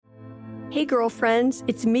Hey girlfriends,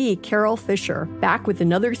 it's me, Carol Fisher, back with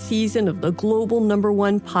another season of the global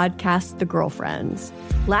 #1 podcast, The Girlfriends.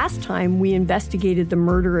 Last time, we investigated the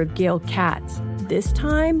murder of Gail Katz. This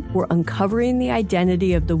time, we're uncovering the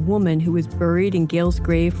identity of the woman who was buried in Gail's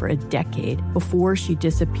grave for a decade before she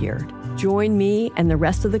disappeared. Join me and the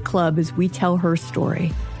rest of the club as we tell her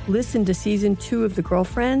story. Listen to Season 2 of The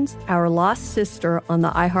Girlfriends, Our Lost Sister on the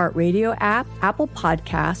iHeartRadio app, Apple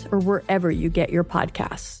Podcasts, or wherever you get your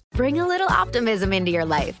podcasts. Bring a little optimism into your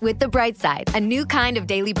life with The Bright Side, a new kind of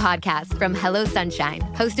daily podcast from Hello Sunshine,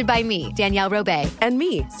 hosted by me, Danielle Robay. And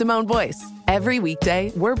me, Simone Boyce. Every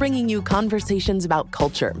weekday, we're bringing you conversations about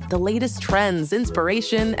culture, the latest trends,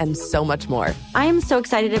 inspiration, and so much more. I am so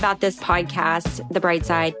excited about this podcast, The Bright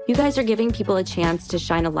Side. You guys are giving people a chance to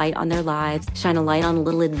shine a light on their lives, shine a light on a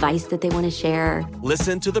little advice that they want to share.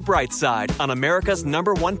 Listen to The Bright Side on America's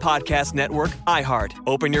 #1 podcast network, iHeart.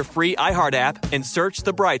 Open your free iHeart app and search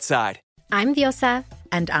The Bright Side. I'm Diosa.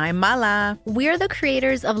 And I'm Mala. We're the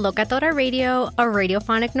creators of Locatora Radio, a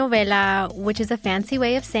radiophonic novela, which is a fancy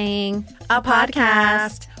way of saying a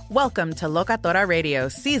podcast. Welcome to Locatora Radio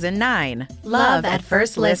Season 9, Love at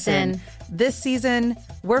First Listen. This season,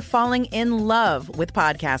 we're falling in love with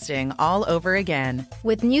podcasting all over again.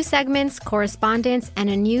 With new segments, correspondence, and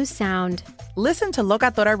a new sound. Listen to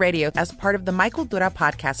Locatora Radio as part of the My Cultura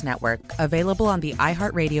Podcast Network. Available on the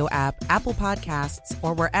iHeartRadio app, Apple Podcasts,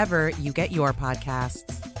 or wherever you get your podcasts.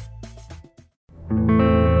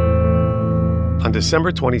 On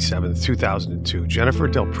December 27, 2002, Jennifer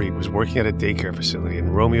Del Prete was working at a daycare facility in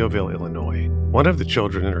Romeoville, Illinois. One of the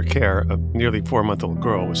children in her care, a nearly 4-month-old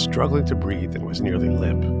girl, was struggling to breathe and was nearly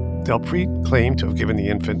limp. Del Prete claimed to have given the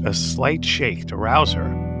infant a slight shake to rouse her,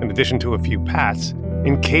 in addition to a few pats,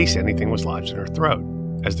 in case anything was lodged in her throat.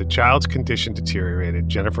 As the child's condition deteriorated,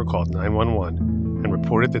 Jennifer called 911 and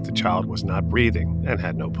reported that the child was not breathing and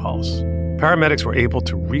had no pulse. Paramedics were able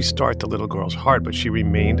to restart the little girl's heart, but she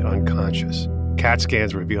remained unconscious. CAT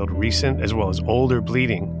scans revealed recent as well as older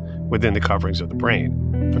bleeding within the coverings of the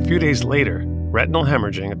brain. A few days later, retinal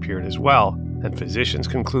hemorrhaging appeared as well, and physicians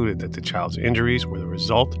concluded that the child's injuries were the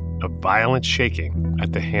result of violent shaking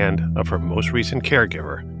at the hand of her most recent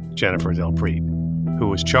caregiver, Jennifer Del Prete, who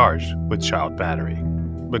was charged with child battery.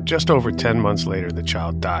 But just over 10 months later, the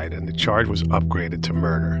child died, and the charge was upgraded to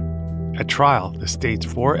murder. At trial, the state's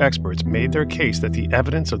 4 experts made their case that the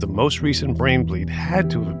evidence of the most recent brain bleed had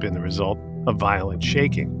to have been the result of violent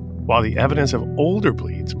shaking, while the evidence of older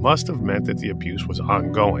bleeds must have meant that the abuse was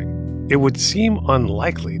ongoing. It would seem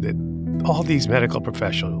unlikely that all these medical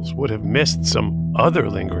professionals would have missed some other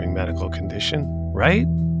lingering medical condition, right?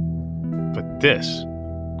 But this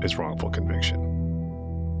is wrongful conviction.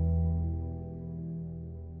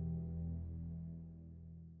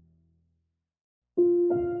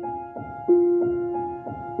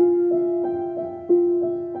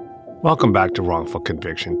 Welcome back to Wrongful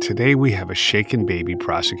Conviction. Today we have a shaken baby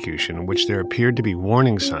prosecution in which there appeared to be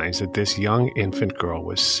warning signs that this young infant girl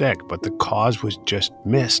was sick, but the cause was just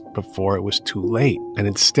missed before it was too late. And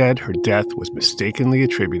instead, her death was mistakenly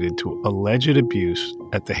attributed to alleged abuse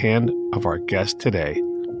at the hand of our guest today,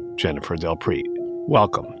 Jennifer Del Prete.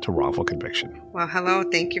 Welcome to Wrongful Conviction. Well, hello.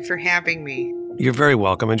 Thank you for having me. You're very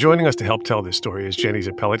welcome. And joining us to help tell this story is Jenny's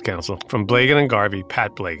appellate counsel from Blagan and Garvey,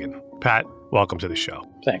 Pat Blagan. Pat, welcome to the show.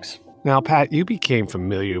 Thanks. Now, Pat, you became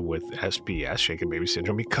familiar with SBS, shaken baby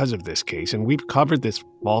syndrome, because of this case, and we've covered this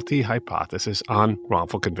faulty hypothesis on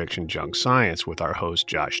wrongful conviction junk science with our host,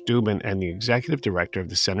 Josh Dubin, and the executive director of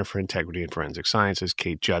the Center for Integrity and Forensic Sciences,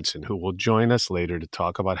 Kate Judson, who will join us later to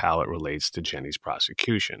talk about how it relates to Jenny's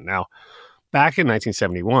prosecution. Now, back in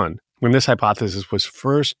 1971, when this hypothesis was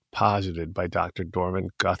first posited by Dr. Dorman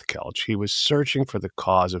Guthkelch, he was searching for the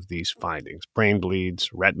cause of these findings, brain bleeds,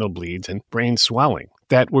 retinal bleeds, and brain swelling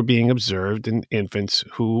that were being observed in infants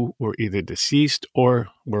who were either deceased or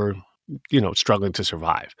were, struggling to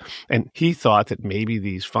survive. And he thought that maybe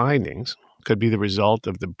these findings could be the result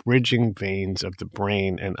of the bridging veins of the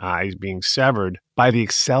brain and eyes being severed by the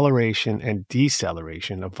acceleration and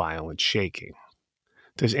deceleration of violent shaking.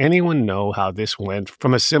 Does anyone know how this went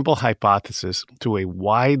from a simple hypothesis to a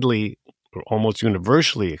widely or almost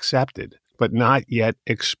universally accepted, but not yet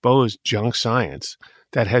exposed junk science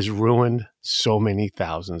that has ruined so many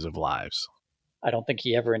thousands of lives? I don't think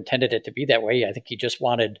he ever intended it to be that way. I think he just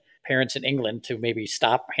wanted parents in England to maybe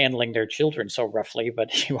stop handling their children so roughly,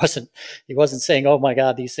 but he wasn't saying, oh my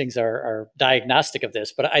God, these things are diagnostic of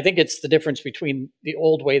this. But I think it's the difference between the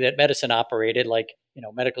old way that medicine operated, like,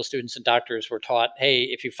 medical students and doctors were taught, hey,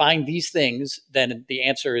 if you find these things, then the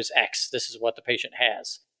answer is X. This is what the patient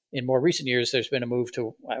has. In more recent years, there's been a move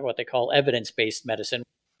to what they call evidence-based medicine.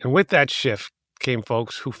 And with that shift came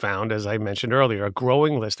folks who found, as I mentioned earlier, a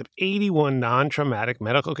growing list of 81 non-traumatic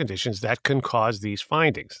medical conditions that can cause these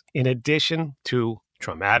findings, in addition to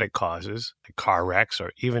traumatic causes like car wrecks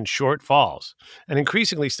or even short falls. And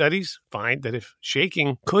increasingly, studies find that if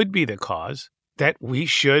shaking could be the cause, that we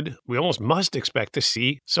almost must expect to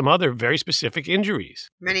see some other very specific injuries.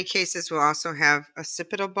 Many cases will also have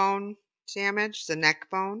occipital bone damage, the neck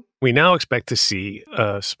bone. We now expect to see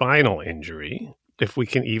a spinal injury if we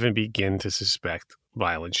can even begin to suspect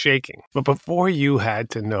violent shaking. But before you had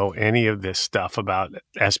to know any of this stuff about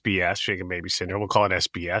SBS, shaken baby syndrome, we'll call it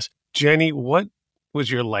SBS, Jenny, what was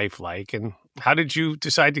your life like and how did you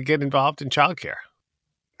decide to get involved in childcare?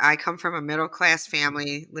 I come from a middle-class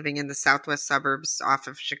family living in the southwest suburbs off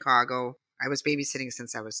of Chicago. I was babysitting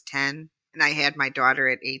since I was 10, and I had my daughter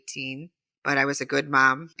at 18. But I was a good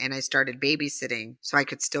mom, and I started babysitting so I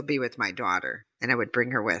could still be with my daughter, and I would bring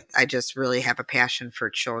her with. I just really have a passion for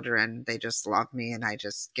children. They just love me, and I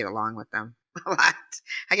just get along with them a lot.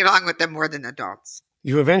 I get along with them more than adults.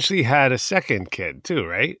 You eventually had a second kid too,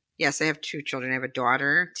 right? Yes, I have two children. I have a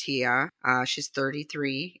daughter, Tia. She's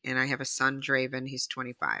 33, and I have a son, Draven. He's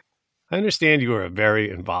 25. I understand you were a very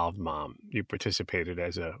involved mom. You participated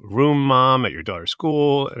as a room mom at your daughter's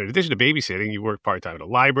school. And in addition to babysitting, you worked part-time at a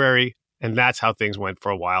library. And that's how things went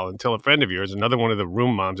for a while until a friend of yours, another one of the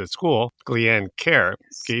room moms at school, Gleanne Kerr,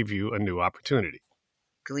 gave you a new opportunity.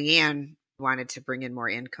 Gleanne wanted to bring in more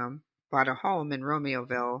income, bought a home in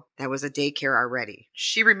Romeoville that was a daycare already.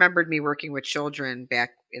 She remembered me working with children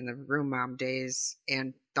back in the room mom days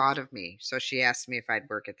and thought of me. So she asked me if I'd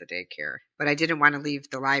work at the daycare. But I didn't want to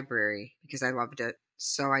leave the library because I loved it.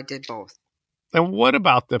 So I did both. And what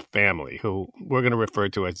about the family, who we're going to refer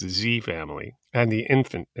to as the Z family, and the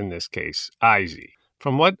infant in this case, IZ?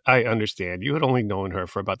 From what I understand, you had only known her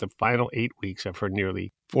for about the final 8 weeks of her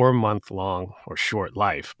nearly 4-month-long or short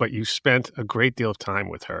life, but you spent a great deal of time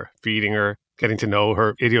with her, feeding her, getting to know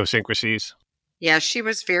her idiosyncrasies. Yeah, she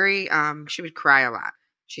was very, she would cry a lot.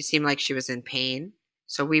 She seemed like she was in pain.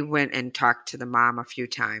 So we went and talked to the mom a few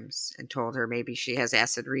times and told her maybe she has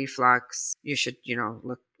acid reflux. You should,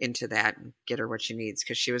 look into that and get her what she needs,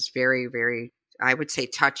 because she was very, very, I would say,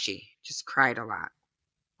 touchy, just cried a lot.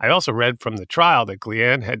 I also read from the trial that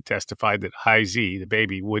Gleanne had testified that IZ, the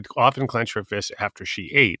baby, would often clench her fists after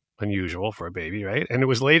she ate, unusual for a baby, right? And it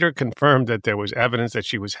was later confirmed that there was evidence that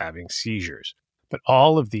she was having seizures. But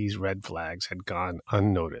all of these red flags had gone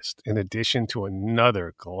unnoticed, in addition to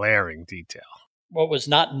another glaring detail. What was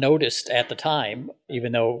not noticed at the time,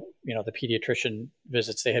 even though, the pediatrician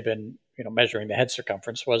visits, they had been, measuring the head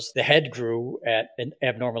circumference, was the head grew at an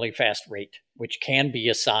abnormally fast rate, which can be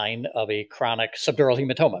a sign of a chronic subdural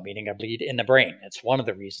hematoma, meaning a bleed in the brain. It's one of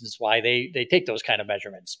the reasons why they take those kind of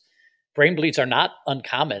measurements. Brain bleeds are not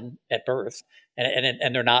uncommon at birth,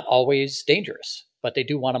 and they're not always dangerous, but they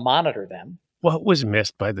do want to monitor them. What was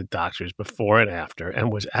missed by the doctors before and after,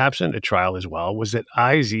 and was absent at trial as well, was that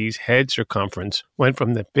IZ's head circumference went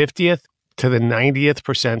from the 50th to the 90th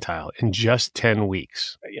percentile in just 10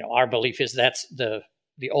 weeks. Our belief is that's the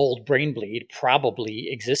old brain bleed probably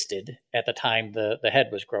existed at the time the head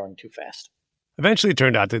was growing too fast. Eventually, it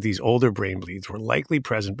turned out that these older brain bleeds were likely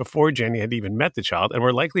present before Jenny had even met the child and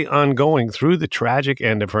were likely ongoing through the tragic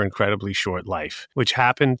end of her incredibly short life, which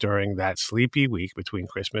happened during that sleepy week between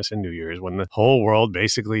Christmas and New Year's when the whole world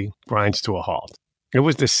basically grinds to a halt. It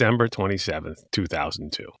was December 27th,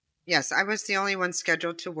 2002. Yes, I was the only one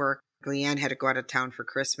scheduled to work. Gleanne had to go out of town for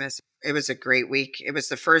Christmas. It was a great week. It was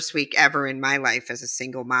the first week ever in my life as a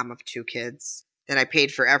single mom of 2 kids. That I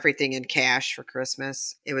paid for everything in cash for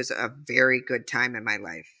Christmas. It was a very good time in my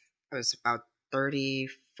life. I was about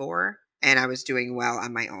 34, and I was doing well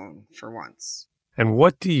on my own for once. And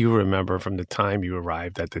what do you remember from the time you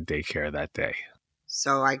arrived at the daycare that day?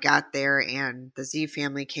 So I got there, and the Z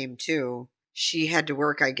family came too. She had to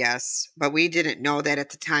work, I guess, but we didn't know that at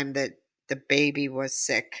the time that the baby was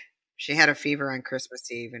sick. She had a fever on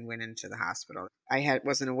Christmas Eve and went into the hospital. I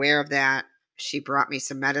wasn't aware of that. She brought me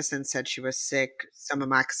some medicine, said she was sick, some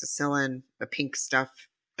amoxicillin, the pink stuff,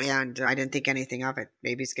 and I didn't think anything of it.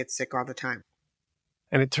 Babies get sick all the time.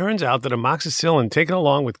 And it turns out that amoxicillin taken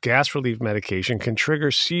along with gas relief medication can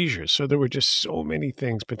trigger seizures. So there were just so many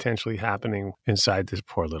things potentially happening inside this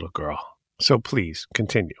poor little girl. So please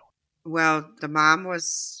continue. Well, the mom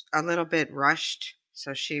was a little bit rushed.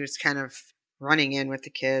 So she was kind of running in with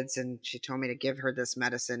the kids, and she told me to give her this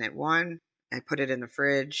medicine at 1. I put it in the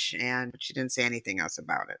fridge, and she didn't say anything else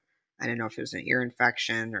about it. I didn't know if it was an ear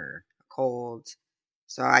infection or a cold.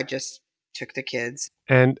 So I just took the kids.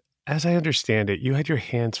 And as I understand it, you had your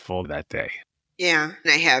hands full that day. Yeah.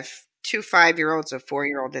 And I have 2 5-year-olds, a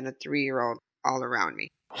 4-year-old, and a 3-year-old all around me.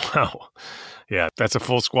 Wow. Yeah, that's a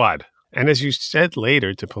full squad. And as you said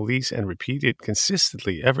later to police and repeated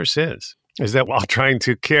consistently ever since, is that while trying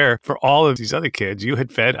to care for all of these other kids, you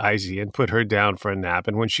had fed Izzy and put her down for a nap.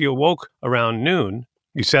 And when she awoke around noon,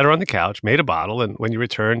 you set her on the couch, made a bottle, and when you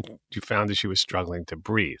returned, you found that she was struggling to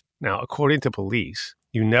breathe. Now, according to police,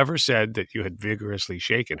 you never said that you had vigorously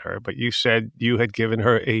shaken her, but you said you had given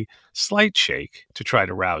her a slight shake to try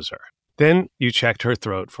to rouse her. Then you checked her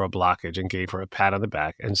throat for a blockage and gave her a pat on the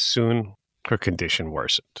back, and soon her condition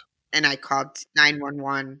worsened. And I called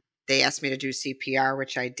 911. They asked me to do CPR,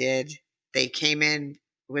 which I did. They came in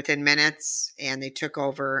within minutes and they took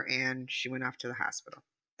over and she went off to the hospital.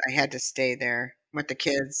 I had to stay there with the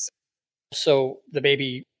kids. So the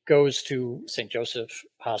baby goes to St. Joseph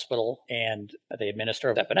Hospital and they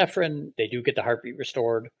administer epinephrine. They do get the heartbeat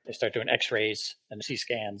restored. They start doing x-rays and CT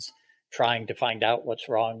scans, trying to find out what's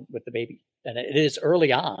wrong with the baby. And it is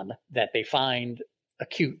early on that they find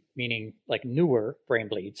acute, meaning like newer brain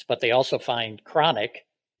bleeds, but they also find chronic,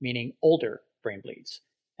 meaning older brain bleeds.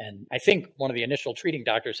 And I think one of the initial treating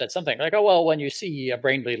doctors said something like, oh, well, when you see a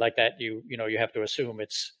brain bleed like that, you have to assume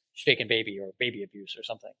it's shaken baby or baby abuse or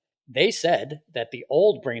something. They said that the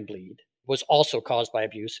old brain bleed was also caused by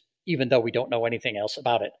abuse, even though we don't know anything else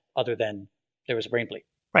about it other than there was a brain bleed.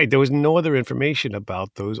 Right. There was no other information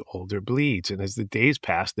about those older bleeds. And as the days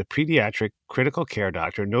passed, the pediatric critical care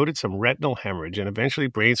doctor noted some retinal hemorrhage and eventually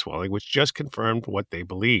brain swelling, which just confirmed what they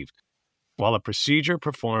believed. While a procedure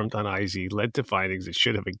performed on IZ led to findings that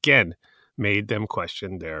should have again made them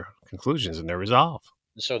question their conclusions and their resolve.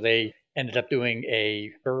 So they ended up doing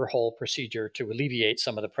a burr hole procedure to alleviate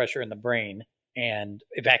some of the pressure in the brain and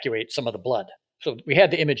evacuate some of the blood. So we had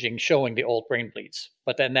the imaging showing the old brain bleeds,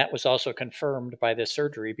 but then that was also confirmed by this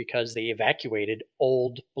surgery because they evacuated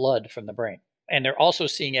old blood from the brain. And they're also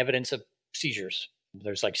seeing evidence of seizures.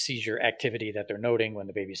 There's like seizure activity that they're noting when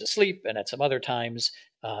the baby's asleep, and at some other times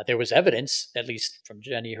there was evidence, at least from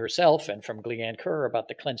Jenny herself and from Gleanne Kerr, about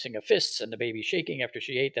the clenching of fists and the baby shaking after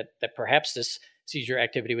she ate, that perhaps this seizure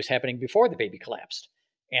activity was happening before the baby collapsed,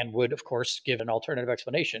 and would, of course, give an alternative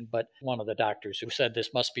explanation. But one of the doctors who said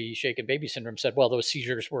this must be shaken baby syndrome said, well, those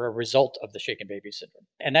seizures were a result of the shaken baby syndrome.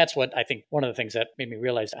 And that's what I think one of the things that made me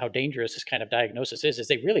realize how dangerous this kind of diagnosis is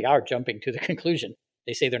they really are jumping to the conclusion.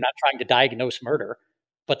 They say they're not trying to diagnose murder,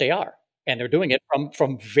 but they are. And they're doing it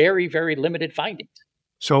from very, very limited findings.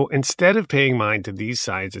 So instead of paying mind to these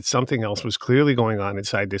signs that something else was clearly going on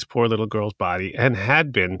inside this poor little girl's body and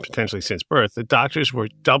had been potentially since birth, the doctors were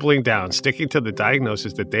doubling down, sticking to the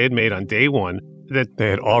diagnosis that they had made on day one that they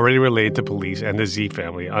had already relayed to police and the Z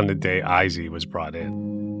family on the day IZ was brought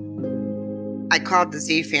in. I called the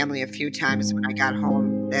Z family a few times when I got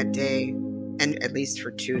home that day, and at least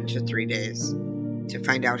for 2 to 3 days, to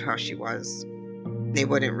find out how she was. They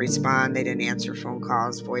wouldn't respond. They didn't answer phone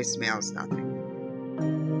calls, voicemails, nothing.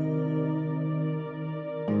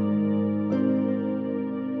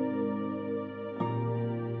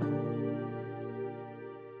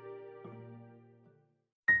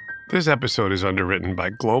 This episode is underwritten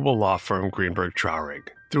by global law firm Greenberg Traurig.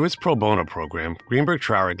 Through its pro bono program, Greenberg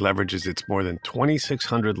Traurig leverages its more than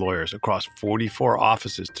 2,600 lawyers across 44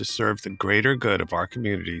 offices to serve the greater good of our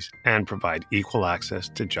communities and provide equal access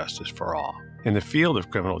to justice for all. In the field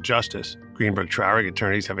of criminal justice, Greenberg Traurig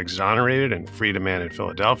attorneys have exonerated and freed a man in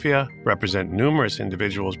Philadelphia, represent numerous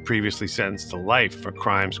individuals previously sentenced to life for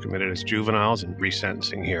crimes committed as juveniles in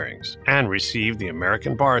resentencing hearings, and received the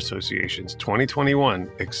American Bar Association's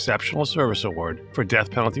 2021 Exceptional Service Award for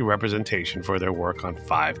death penalty representation for their work on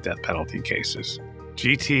 5 death penalty cases.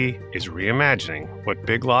 GT is reimagining what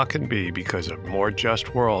big law can be because a more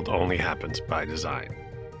just world only happens by design.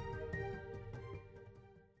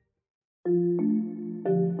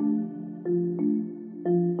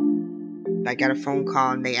 I got a phone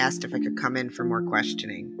call and they asked if I could come in for more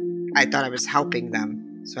questioning. I thought I was helping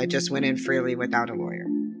them, so I just went in freely without a lawyer.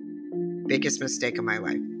 Biggest mistake of my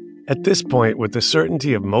life. At this point, with the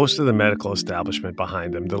certainty of most of the medical establishment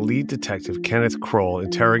behind them, the lead detective, Kenneth Kroll,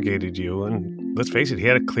 interrogated you, and let's face it, he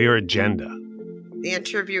had a clear agenda. The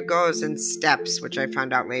interview goes in steps, which I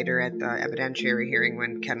found out later at the evidentiary hearing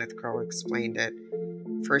when Kenneth Kroll explained it.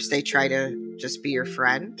 First, they try to just be your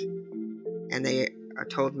friend, and they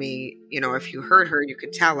told me, if you hurt her, you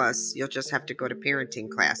could tell us. You'll just have to go to parenting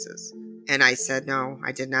classes. And I said, no,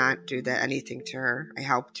 I did not do anything to her. I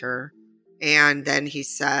helped her. And then he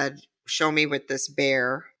said, show me with this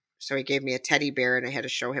bear. So he gave me a teddy bear and I had to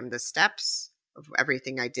show him the steps of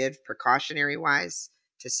everything I did precautionary wise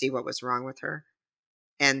to see what was wrong with her.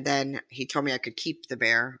 And then he told me I could keep the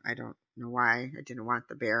bear. I don't know why. I didn't want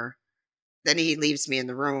the bear. Then he leaves me in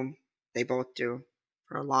the room. They both do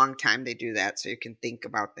For a long time, they do that so you can think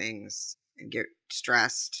about things and get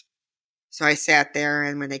stressed. So I sat there,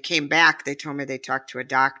 and when they came back, they told me they talked to a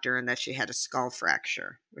doctor and that she had a skull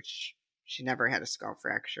fracture, which she never had a skull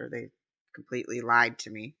fracture. They completely lied to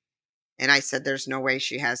me. And I said, there's no way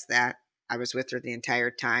she has that. I was with her the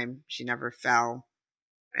entire time. She never fell.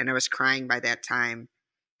 And I was crying by that time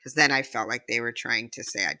because then I felt like they were trying to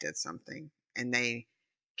say I did something. And they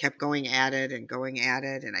kept going at it. And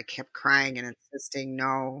I kept crying and insisting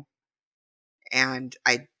no. And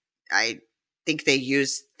I think they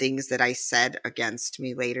used things that I said against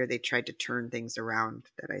me later. They tried to turn things around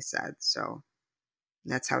that I said. So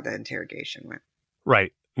that's how the interrogation went.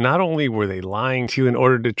 Right. Not only were they lying to you in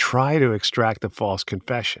order to try to extract a false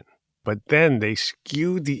confession, but then they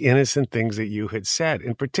skewed the innocent things that you had said,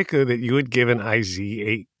 in particular that you had given IZ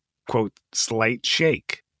a, quote, slight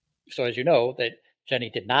shake. So as you know, that Jenny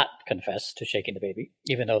did not confess to shaking the baby,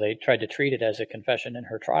 even though they tried to treat it as a confession in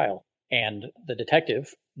her trial. And the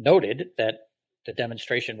detective noted that the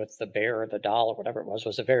demonstration with the bear or the doll or whatever it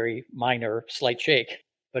was a very minor, slight shake.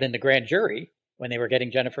 But in the grand jury, when they were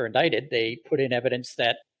getting Jennifer indicted, they put in evidence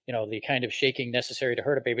that, the kind of shaking necessary to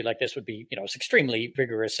hurt a baby like this would be, it's extremely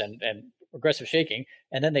vigorous and aggressive shaking.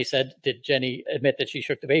 And then they said, did Jenny admit that she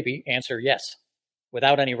shook the baby? Answer, yes,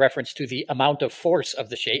 without any reference to the amount of force of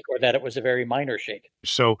the shake or that it was a very minor shake.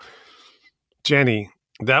 So, Jenny,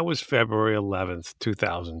 that was February 11th,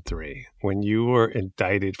 2003, when you were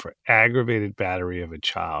indicted for aggravated battery of a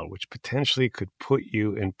child, which potentially could put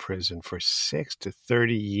you in prison for 6 to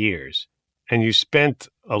 30 years. And you spent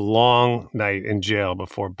a long night in jail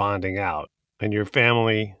before bonding out. And your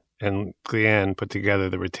family and Cleanne put together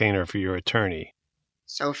the retainer for your attorney.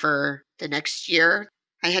 So for the next year,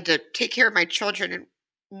 I had to take care of my children and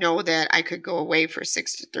know that I could go away for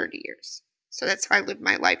 6 to 30 years. So that's how I lived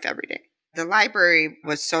my life every day. The library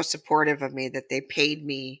was so supportive of me that they paid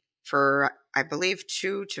me for, I believe,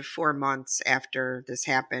 2 to 4 months after this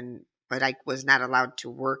happened, but I was not allowed to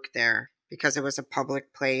work there because it was a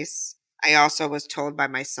public place. I also was told by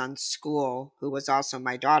my son's school, who was also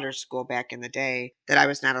my daughter's school back in the day, that I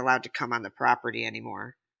was not allowed to come on the property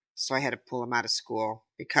anymore. So I had to pull him out of school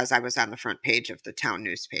because I was on the front page of the town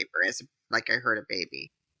newspaper as like I heard a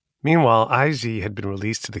baby. Meanwhile, IZ had been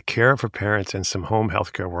released to the care of her parents and some home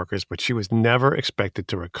healthcare workers, but she was never expected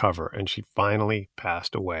to recover, and she finally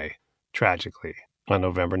passed away, tragically, on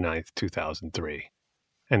November 9th, 2003.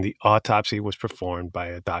 And the autopsy was performed by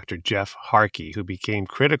a Dr. Jeff Harkey, who became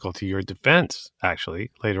critical to your defense, actually,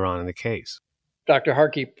 later on in the case. Dr.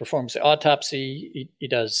 Harkey performs the autopsy. He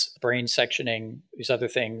does brain sectioning, these other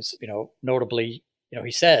things. Notably,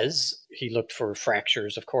 he says he looked for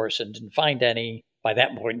fractures, of course, and didn't find any. By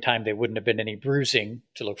that point in time, there wouldn't have been any bruising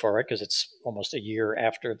to look for it because it's almost a year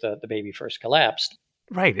after the baby first collapsed.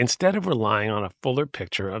 Right. Instead of relying on a fuller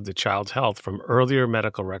picture of the child's health from earlier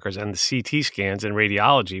medical records and the CT scans and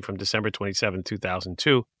radiology from December 27,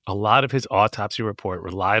 2002, a lot of his autopsy report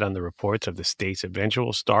relied on the reports of the state's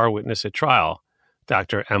eventual star witness at trial,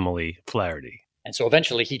 Dr. Emily Flaherty. And so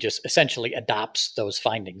eventually he just essentially adopts those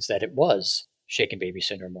findings that it was shaken baby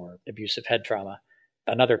syndrome or abusive head trauma.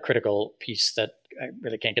 Another critical piece that I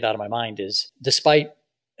really can't get out of my mind is, despite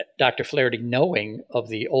Dr. Flaherty knowing of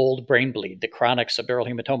the old brain bleed, the chronic subdural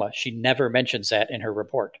hematoma, she never mentions that in her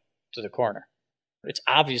report to the coroner. It's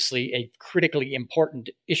obviously a critically important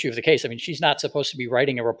issue of the case. I mean, she's not supposed to be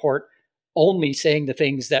writing a report only saying the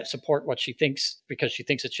things that support what she thinks because she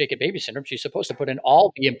thinks it's shaken baby syndrome. She's supposed to put in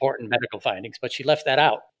all the important medical findings, but she left that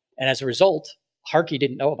out. And as a result, Harkey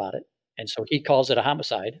didn't know about it. And so he calls it a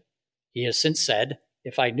homicide. He has since said,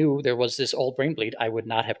 if I knew there was this old brain bleed, I would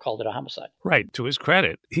not have called it a homicide. Right. To his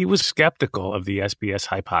credit, he was skeptical of the SBS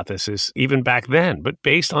hypothesis even back then, but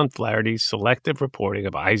based on Flaherty's selective reporting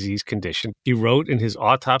of IZ's condition, he wrote in his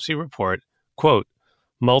autopsy report, quote,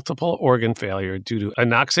 multiple organ failure due to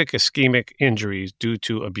anoxic ischemic injuries due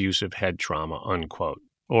to abusive head trauma, unquote,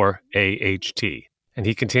 or AHT. And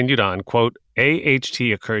he continued on, quote, AHT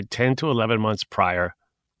occurred 10 to 11 months prior,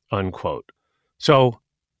 unquote. So,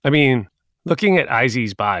 I mean, looking at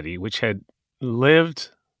IZ's body, which had lived,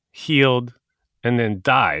 healed, and then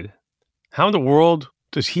died, how in the world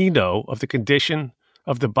does he know of the condition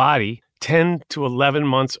of the body 10 to 11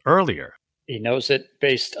 months earlier? He knows it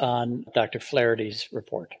based on Dr. Flaherty's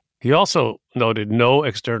report. He also noted no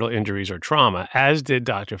external injuries or trauma, as did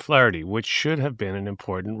Dr. Flaherty, which should have been an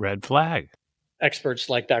important red flag. Experts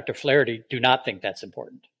like Dr. Flaherty do not think that's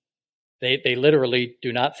important. They literally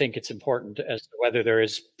do not think it's important as to whether there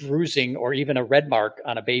is bruising or even a red mark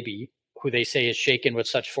on a baby who they say is shaken with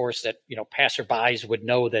such force that, passerbys would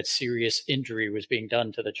know that serious injury was being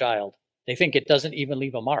done to the child. They think it doesn't even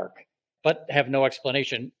leave a mark. but have no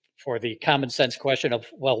explanation for the common sense question of,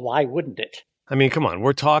 well, why wouldn't it? I mean, come on,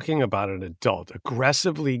 we're talking about an adult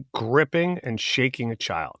aggressively gripping and shaking a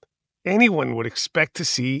child. Anyone would expect to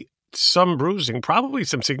see some bruising, probably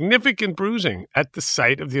some significant bruising at the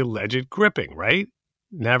site of the alleged gripping, right?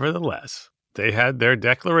 Nevertheless, they had their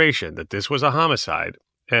declaration that this was a homicide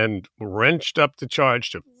and wrenched up the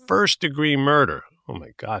charge to first-degree murder. Oh,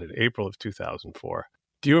 my God, in April of 2004.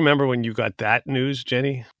 Do you remember when you got that news,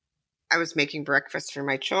 Jenny? I was making breakfast for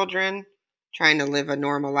my children, trying to live a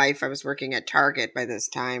normal life. I was working at Target by this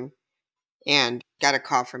time and got a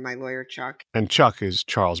call from my lawyer, Chuck. And Chuck is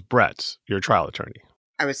Charles Bretz, your trial attorney.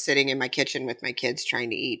 I was sitting in my kitchen with my kids trying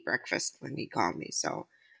to eat breakfast when he called me. So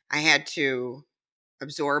I had to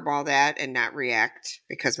absorb all that and not react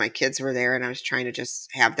because my kids were there and I was trying to just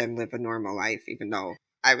have them live a normal life, even though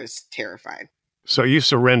I was terrified. So you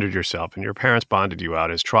surrendered yourself and your parents bonded you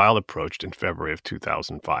out as trial approached in February of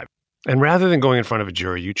 2005. And rather than going in front of a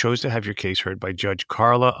jury, you chose to have your case heard by Judge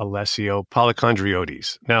Carla Alessio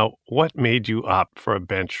Policondriotis. Now, what made you opt for a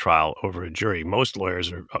bench trial over a jury? Most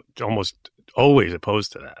lawyers are almost always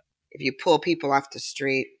opposed to that. If you pull people off the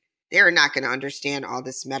street, they're not going to understand all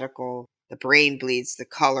this medical, the brain bleeds, the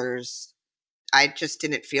colors. I just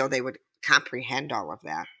didn't feel they would comprehend all of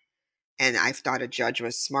that. And I thought a judge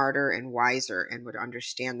was smarter and wiser and would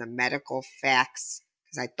understand the medical facts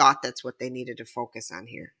because I thought that's what they needed to focus on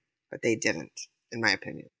here. But they didn't, in my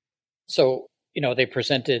opinion. So, they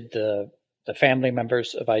presented the family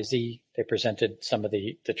members of IZ. They presented some of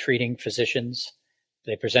the treating physicians.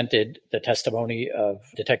 They presented the testimony of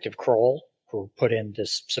Detective Kroll, who put in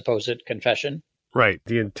this supposed confession. Right.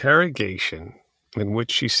 The interrogation in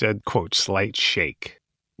which she said, quote, slight shake,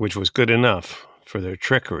 which was good enough for their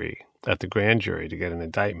trickery at the grand jury to get an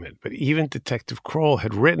indictment. But even Detective Kroll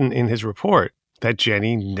had written in his report that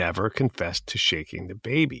Jenny never confessed to shaking the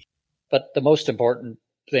baby. But the most important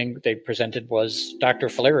thing they presented was Dr.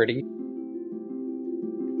 Flaherty.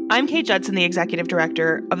 I'm Kate Judson, the Executive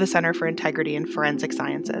Director of the Center for Integrity and Forensic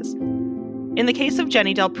Sciences. In the case of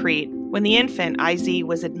Jenny Del Prete, when the infant, IZ,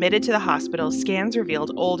 was admitted to the hospital, scans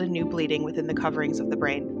revealed old and new bleeding within the coverings of the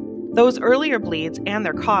brain. Those earlier bleeds and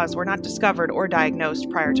their cause were not discovered or diagnosed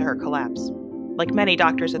prior to her collapse. Like many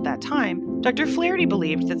doctors at that time, Dr. Flaherty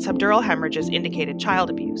believed that subdural hemorrhages indicated child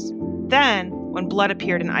abuse. Then, when blood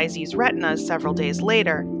appeared in IZ's retinas several days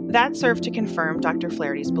later, that served to confirm Dr.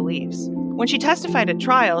 Flaherty's beliefs. When she testified at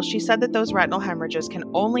trial, she said that those retinal hemorrhages can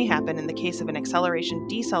only happen in the case of an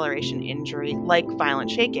acceleration-deceleration injury like violent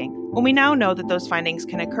shaking, when we now know that those findings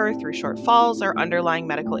can occur through short falls or underlying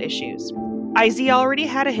medical issues. IZ already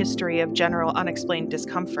had a history of general unexplained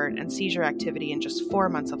discomfort and seizure activity in just 4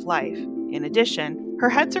 months of life. In addition, her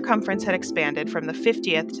head circumference had expanded from the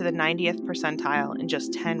 50th to the 90th percentile in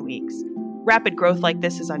just 10 weeks. Rapid growth like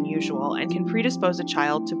this is unusual and can predispose a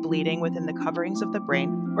child to bleeding within the coverings of the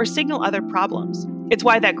brain or signal other problems. It's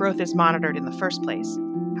why that growth is monitored in the first place.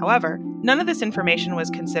 However, none of this information was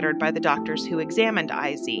considered by the doctors who examined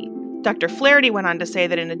IZ. Dr. Flaherty went on to say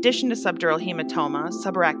that in addition to subdural hematoma,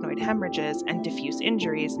 subarachnoid hemorrhages, and diffuse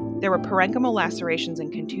injuries, there were parenchymal lacerations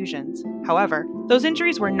and contusions. However, those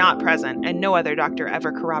injuries were not present, and no other doctor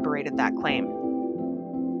ever corroborated that claim.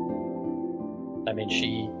 I mean,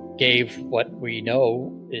 she gave what we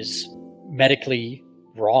know is medically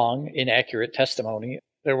wrong, inaccurate testimony.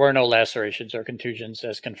 There were no lacerations or contusions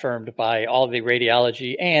as confirmed by all the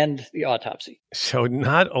radiology and the autopsy. So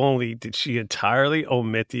not only did she entirely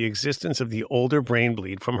omit the existence of the older brain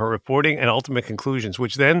bleed from her reporting and ultimate conclusions,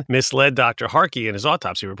 which then misled Dr. Harkey in his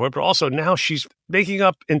autopsy report, but also now she's making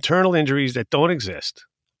up internal injuries that don't exist,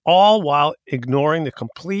 all while ignoring the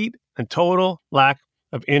complete and total lack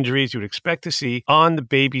of injuries you would expect to see on the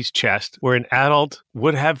baby's chest, where an adult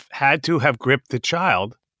would have had to have gripped the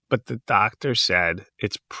child. But the doctor said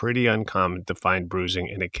it's pretty uncommon to find bruising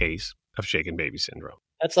in a case of shaken baby syndrome.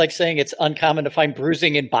 That's like saying it's uncommon to find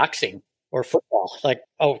bruising in boxing or football. Like,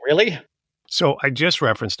 oh, really? So I just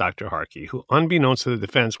referenced Dr. Harkey, who, unbeknownst to the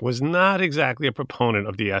defense, was not exactly a proponent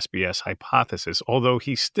of the SBS hypothesis, although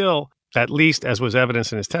he still, at least as was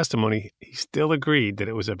evidenced in his testimony, he still agreed that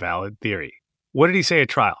it was a valid theory. What did he say at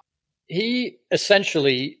trial? He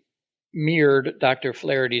essentially mirrored Dr.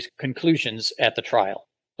 Flaherty's conclusions at the trial.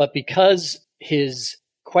 But because his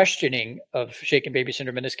questioning of shaken baby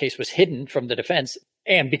syndrome in this case was hidden from the defense,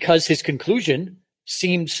 and because his conclusion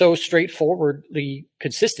seemed so straightforwardly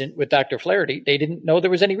consistent with Dr. Flaherty, they didn't know there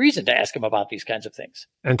was any reason to ask him about these kinds of things.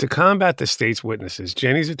 And to combat the state's witnesses,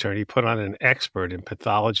 Jenny's attorney put on an expert in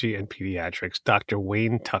pathology and pediatrics, Dr.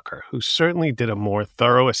 Wayne Tucker, who certainly did a more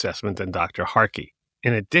thorough assessment than Dr. Harkey.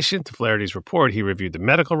 In addition to Flaherty's report, he reviewed the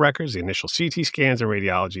medical records, the initial CT scans and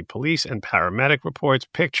radiology, police and paramedic reports,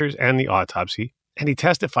 pictures, and the autopsy. And he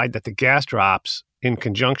testified that the gas drops, in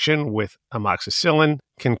conjunction with amoxicillin,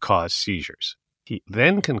 can cause seizures. He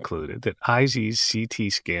then concluded that IZ's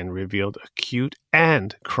CT scan revealed acute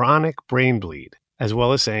and chronic brain bleed, as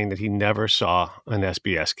well as saying that he never saw an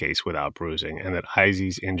SBS case without bruising and that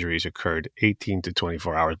IZ's injuries occurred 18 to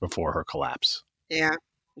 24 hours before her collapse. Yeah,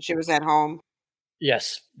 she was at home.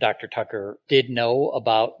 Yes, Dr. Tucker did know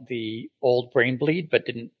about the old brain bleed, but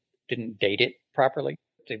didn't date it properly.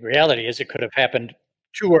 The reality is it could have happened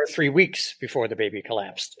 2 or 3 weeks before the baby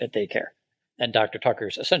collapsed at daycare. And Dr.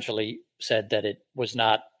 Tucker's essentially said that it was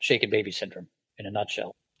not shaken baby syndrome in a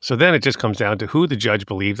nutshell. So then it just comes down to who the judge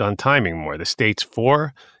believed on timing more, the state's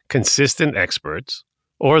 4 consistent experts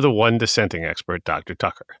or the one dissenting expert, Dr.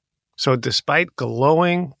 Tucker. So despite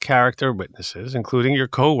glowing character witnesses, including your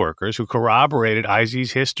coworkers who corroborated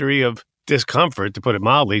IZ's history of discomfort, to put it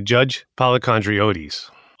mildly, Judge Polychondriotis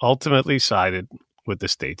ultimately sided with the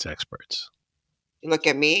state's experts. You look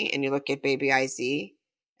at me and you look at baby IZ,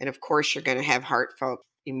 and of course you're going to have heartfelt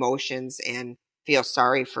emotions and feel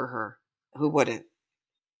sorry for her. Who wouldn't?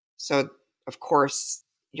 So, of course,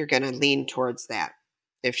 you're going to lean towards that.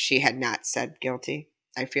 If she had not said guilty,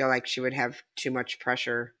 I feel like she would have too much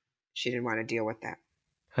pressure. She didn't want to deal with that.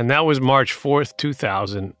 And that was March 4th,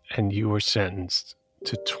 2000, and you were sentenced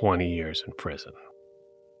to 20 years in prison.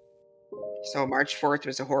 So March 4th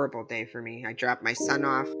was a horrible day for me. I dropped my son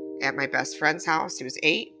off at my best friend's house. He was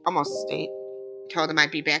 8, almost 8. Told him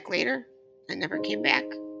I'd be back later. I never came back.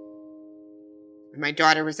 My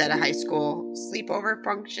daughter was at a high school sleepover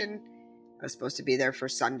function. I was supposed to be there for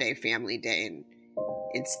Sunday, family day. And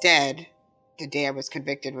instead, the day I was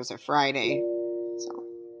convicted was a Friday. So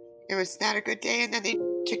it was not a good day. And then they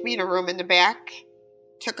took me in a room in the back,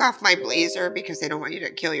 took off my blazer because they don't want you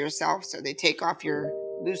to kill yourself. So they take off your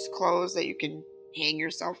loose clothes that you can hang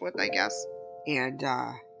yourself with, I guess. And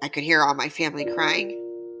I could hear all my family crying.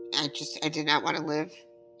 I did not want to live.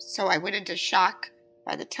 So I went into shock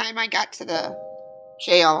by the time I got to the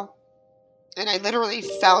jail. And I literally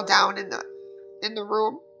fell down in the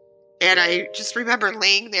room. And I just remember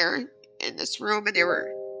laying there in this room, and there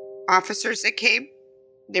were officers that came.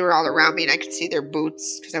 They were all around me, and I could see their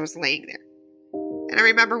boots because I was laying there. And I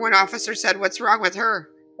remember one officer said, "What's wrong with her?"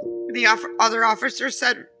 And the other officer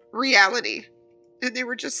said, "Reality." And they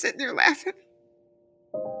were just sitting there laughing.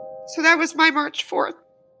 So that was my March 4th.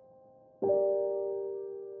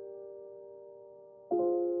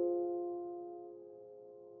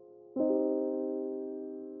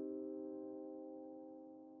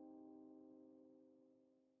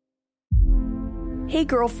 Hey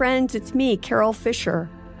girlfriends, it's me, Carol Fisher.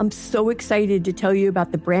 I'm so excited to tell you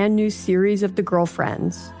about the brand new series of The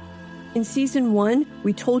Girlfriends. In season 1,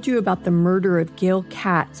 we told you about the murder of Gail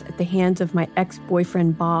Katz at the hands of my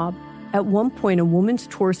ex-boyfriend Bob. At one point, a woman's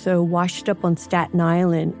torso washed up on Staten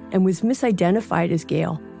Island and was misidentified as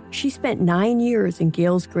Gail. She spent 9 years in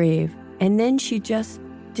Gail's grave, and then she just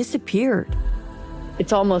disappeared.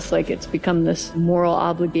 It's almost like it's become this moral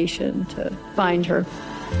obligation to find her.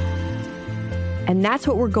 And that's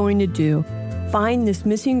what we're going to do. Find this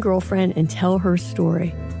missing girlfriend and tell her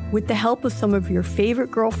story. With the help of some of your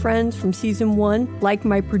favorite girlfriends from season 1, like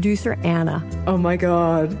my producer, Anna. Oh my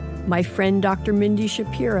God. My friend, Dr. Mindy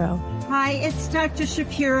Shapiro. Hi, it's Dr.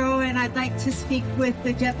 Shapiro, and I'd like to speak with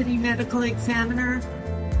the deputy medical examiner.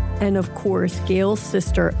 And of course, Gail's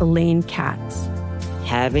sister, Elaine Katz.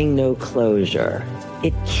 Having no closure,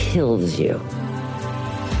 it kills you.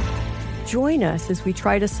 Join us as we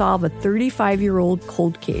try to solve a 35-year-old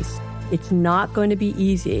cold case. It's not going to be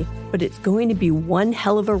easy, but it's going to be one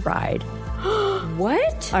hell of a ride.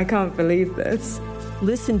 What? I can't believe this.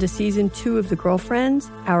 Listen to season 2 of The Girlfriends,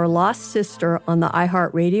 Our Lost Sister on the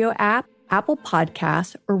iHeartRadio app, Apple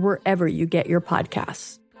Podcasts, or wherever you get your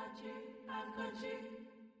podcasts.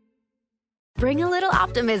 Bring a little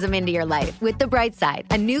optimism into your life with The Bright Side,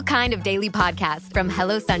 a new kind of daily podcast from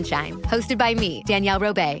Hello Sunshine, hosted by me, Danielle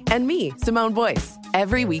Robay. And me, Simone Boyce.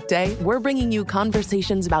 Every weekday, we're bringing you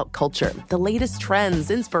conversations about culture, the latest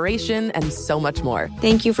trends, inspiration, and so much more.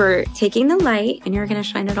 Thank you for taking the light, and you're going to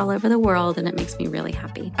shine it all over the world, and it makes me really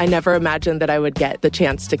happy. I never imagined that I would get the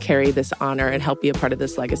chance to carry this honor and help be a part of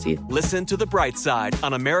this legacy. Listen to The Bright Side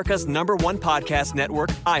on America's #1 podcast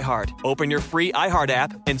network, iHeart. Open your free iHeart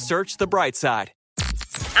app and search The Bright Side.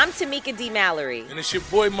 I'm Tamika D. Mallory. And it's your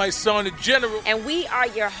boy, my son, the General. And we are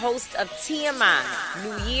your hosts of TMI.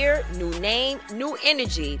 New year, new name, new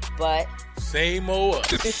energy, but... same old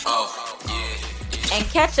us. Oh, yeah. And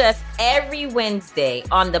catch us every Wednesday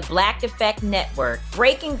on the Black Effect Network,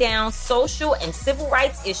 breaking down social and civil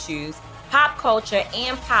rights issues, pop culture,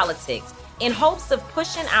 and politics in hopes of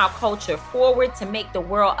pushing our culture forward to make the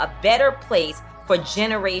world a better place for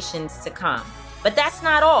generations to come. But that's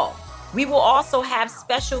not all. We will also have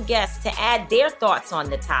special guests to add their thoughts on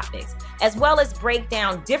the topics, as well as break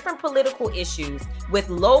down different political issues with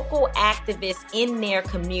local activists in their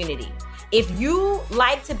community. If you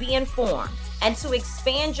like to be informed and to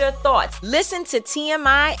expand your thoughts, listen to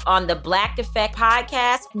TMI on the Black Effect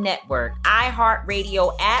Podcast Network,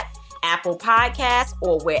 iHeartRadio app, Apple Podcasts,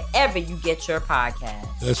 or wherever you get your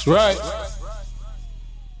podcasts. That's right.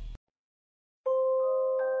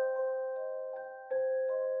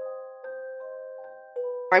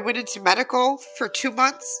 I went into medical for 2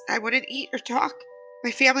 months. I wouldn't eat or talk.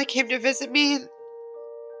 My family came to visit me, and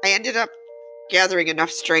I ended up gathering enough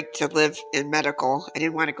strength to live in medical. I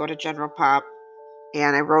didn't want to go to general pop.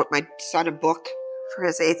 And I wrote my son a book for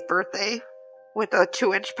his 8th birthday with a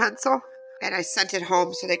 2-inch pencil. And I sent it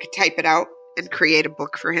home so they could type it out and create a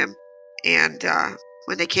book for him. And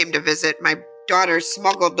when they came to visit, my daughter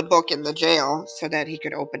smuggled the book in the jail so that he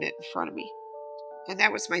could open it in front of me. And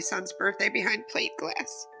that was my son's birthday behind plate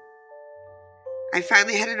glass. I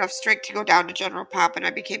finally had enough strength to go down to general pop, and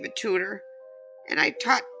I became a tutor. And I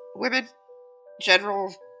taught women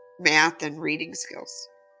general math and reading skills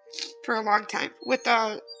for a long time with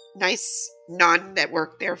a nice nun that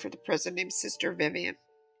worked there for the prison named Sister Vivian.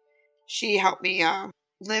 She helped me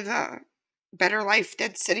live a better life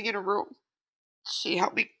than sitting in a room. She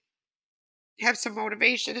helped me have some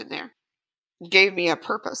motivation in there, gave me a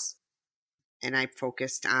purpose. And I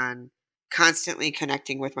focused on constantly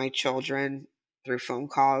connecting with my children through phone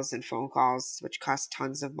calls, which cost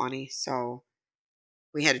tons of money. So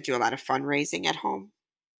we had to do a lot of fundraising at home.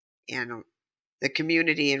 And the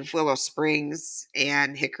community in Willow Springs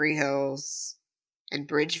and Hickory Hills and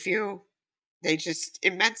Bridgeview, they just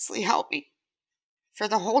immensely helped me for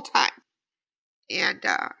the whole time. And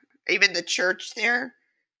even the church there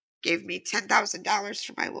gave me $10,000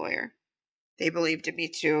 for my lawyer. They believed in me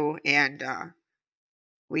too. And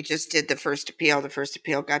we just did the first appeal. The first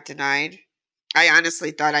appeal got denied. I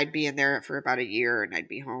honestly thought I'd be in there for about a year and I'd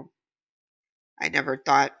be home. I never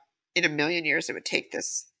thought in a million years it would take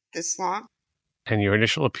this long. And your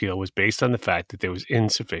initial appeal was based on the fact that there was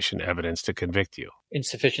insufficient evidence to convict you.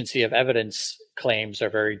 Insufficiency of evidence claims are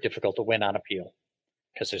very difficult to win on appeal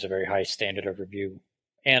because there's a very high standard of review.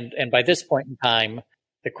 And by this point in time,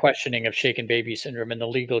 the questioning of shaken baby syndrome in the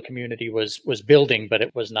legal community was building, but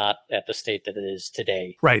it was not at the state that it is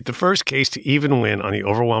today. Right. The first case to even win on the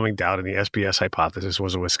overwhelming doubt in the SBS hypothesis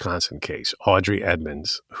was a Wisconsin case, Audrey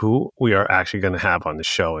Edmonds, who we are actually going to have on the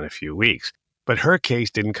show in a few weeks. But her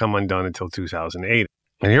case didn't come undone until 2008.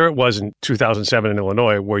 And here it was in 2007 in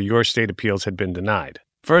Illinois, where your state appeals had been denied.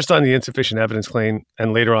 First on the insufficient evidence claim,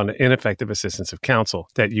 and later on the ineffective assistance of counsel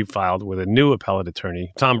that you filed with a new appellate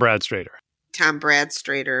attorney, Tom Bradstrader. Tom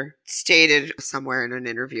Bradstrader stated somewhere in an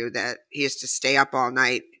interview that he used to stay up all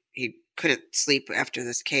night. He couldn't sleep after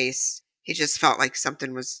this case. He just felt like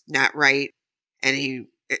something was not right. And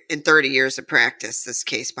in 30 years of practice, this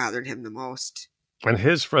case bothered him the most. And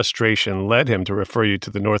his frustration led him to refer you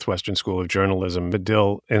to the Northwestern School of Journalism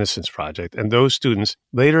Medill Innocence Project. And those students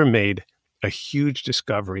later made a huge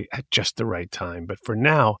discovery at just the right time. But for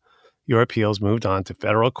now, your appeals moved on to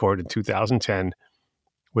federal court in 2010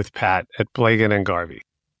 with Pat at Blagan and Garvey.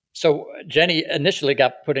 So Jenny initially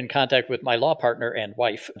got put in contact with my law partner and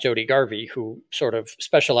wife, Jody Garvey, who sort of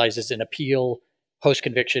specializes in appeal,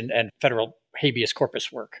 post-conviction, and federal habeas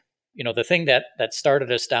corpus work. You know, the thing that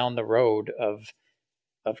started us down the road of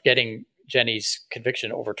getting Jenny's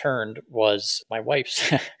conviction overturned was my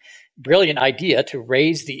wife's brilliant idea to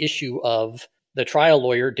raise the issue of the trial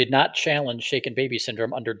lawyer did not challenge shaken baby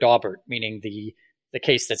syndrome under Daubert, meaning the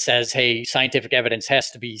case that says, hey, scientific evidence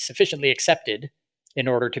has to be sufficiently accepted in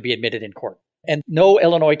order to be admitted in court. And no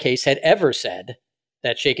Illinois case had ever said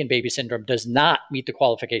that shaken baby syndrome does not meet the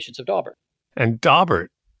qualifications of Daubert. And Daubert,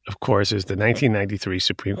 of course, is the 1993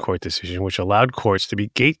 Supreme Court decision which allowed courts to be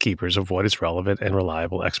gatekeepers of what is relevant and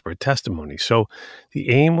reliable expert testimony. So the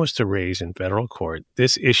aim was to raise in federal court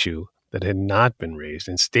this issue that had not been raised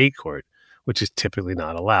in state court, which is typically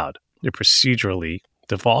not allowed. They're procedurally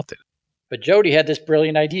defaulted. But Jody had this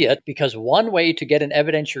brilliant idea because one way to get an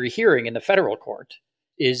evidentiary hearing in the federal court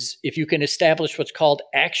is if you can establish what's called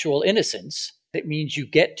actual innocence. It means you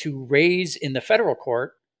get to raise in the federal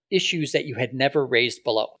court issues that you had never raised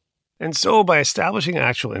below. And so by establishing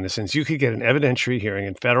actual innocence, you could get an evidentiary hearing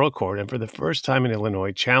in federal court and for the first time in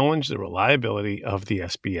Illinois challenge the reliability of the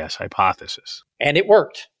SBS hypothesis. And it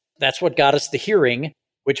worked. That's what got us the hearing,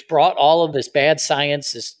 which brought all of this bad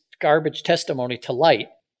science, this garbage testimony to light.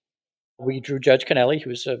 We drew Judge Cannelli,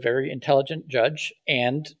 who's a very intelligent judge,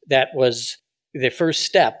 and that was the first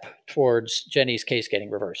step towards Jenny's case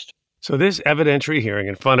getting reversed. So this evidentiary hearing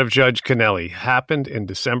in front of Judge Cannelli happened in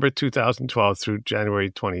December 2012 through January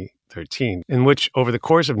 2013, in which over the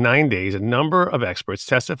course of 9 days, a number of experts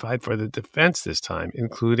testified for the defense this time,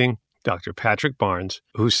 including Dr. Patrick Barnes,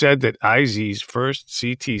 who said that IZ's first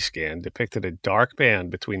CT scan depicted a dark band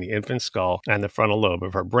between the infant's skull and the frontal lobe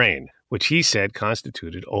of her brain, which he said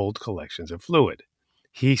constituted old collections of fluid.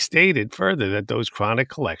 He stated further that those chronic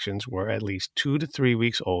collections were at least 2 to 3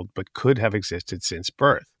 weeks old but could have existed since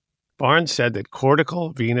birth. Barnes said that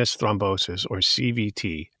cortical venous thrombosis, or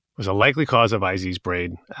CVT, was a likely cause of IZ's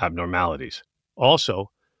brain abnormalities. Also,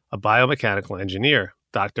 a biomechanical engineer,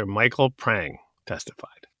 Dr. Michael Prang, testified.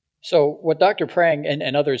 So what Dr. Prang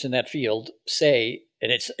and others in that field say,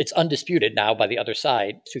 and it's undisputed now by the other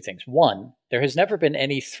side, two things. One, there has never been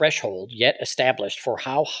any threshold yet established for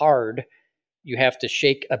how hard you have to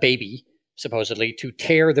shake a baby, supposedly, to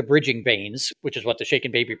tear the bridging veins, which is what the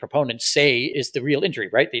shaken baby proponents say is the real injury,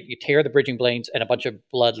 right? You tear the bridging veins and a bunch of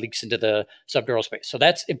blood leaks into the subdural space. So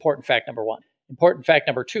that's important fact number one. Important fact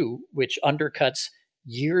number two, which undercuts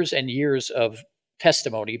years and years of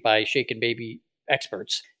testimony by shaken baby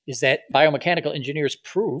experts, is that biomechanical engineers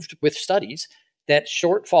proved with studies that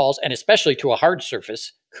short falls, and especially to a hard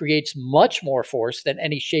surface, creates much more force than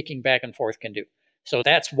any shaking back and forth can do. So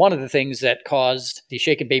that's one of the things that caused the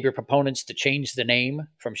shaken baby proponents to change the name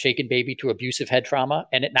from shaken baby to abusive head trauma.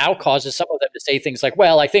 And it now causes some of them to say things like,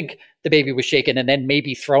 well, I think the baby was shaken and then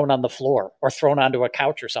maybe thrown on the floor or thrown onto a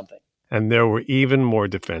couch or something. And there were even more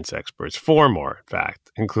defense experts, 4 more, in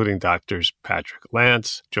fact, including Doctors Patrick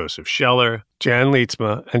Lance, Joseph Scheller, Jan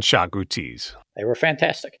Lietzma, and Shaku Tees. They were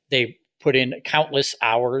fantastic. They put in countless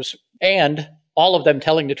hours, and all of them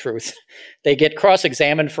telling the truth. They get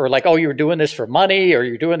cross-examined for like, oh, you're doing this for money or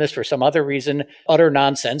you're doing this for some other reason. Utter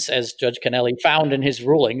nonsense, as Judge Cannelli found in his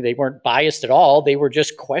ruling. They weren't biased at all. They were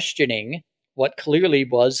just questioning what clearly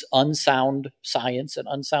was unsound science and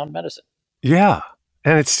unsound medicine. Yeah.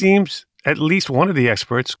 And it seems at least one of the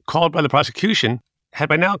experts called by the prosecution had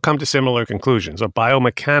by now come to similar conclusions. A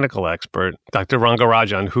biomechanical expert, Dr.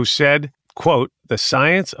 Rangarajan, who said, quote, the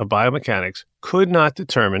science of biomechanics could not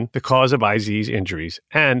determine the cause of IZ's injuries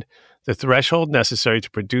and the threshold necessary to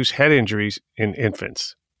produce head injuries in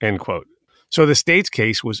infants, end quote. So the state's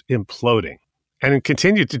case was imploding. And it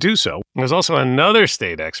continued to do so. There's also another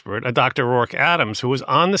state expert, a Dr. Rourke Adams, who was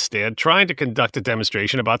on the stand trying to conduct a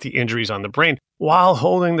demonstration about the injuries on the brain while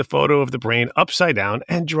holding the photo of the brain upside down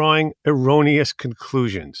and drawing erroneous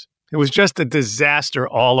conclusions. It was just a disaster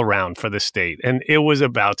all around for the state, and it was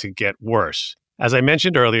about to get worse. As I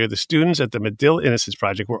mentioned earlier, the students at the Medill Innocence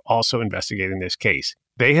Project were also investigating this case.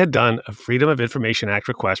 They had done a Freedom of Information Act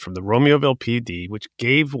request from the Romeoville PD, which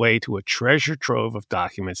gave way to a treasure trove of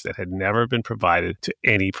documents that had never been provided to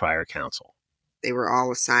any prior counsel. They were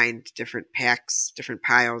all assigned different packs, different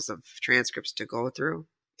piles of transcripts to go through.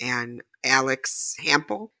 And Alex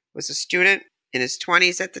Hampel was a student in his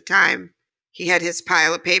 20s at the time. He had his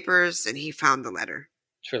pile of papers and he found the letter.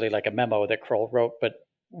 It's really like a memo that Kroll wrote, but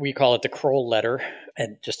we call it the Kroll letter.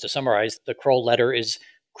 And just to summarize, the Kroll letter is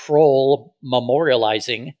Kroll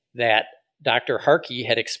memorializing that Dr. Harkey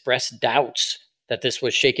had expressed doubts that this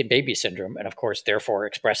was shaken baby syndrome, and of course, therefore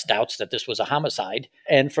expressed doubts that this was a homicide.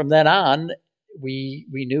 And from then on, we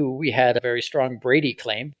knew we had a very strong Brady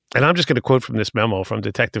claim. And I'm just going to quote from this memo from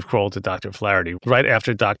Detective Kroll to Dr. Flaherty right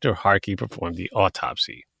after Dr. Harkey performed the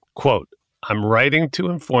autopsy. Quote, I'm writing to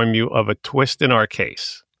inform you of a twist in our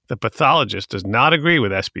case. The pathologist does not agree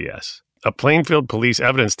with SBS. A Plainfield police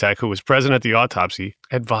evidence tech who was present at the autopsy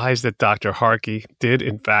advised that Dr. Harkey did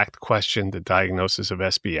in fact question the diagnosis of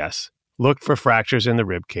SBS, looked for fractures in the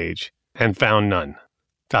rib cage, and found none.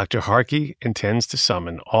 Dr. Harkey intends to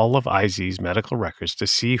summon all of IZ's medical records to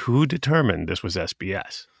see who determined this was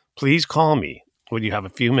SBS. Please call me when you have a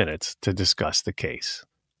few minutes to discuss the case.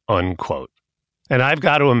 Unquote. And I've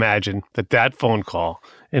got to imagine that that phone call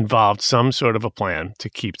involved some sort of a plan to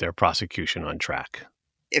keep their prosecution on track.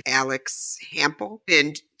 If Alex Hampel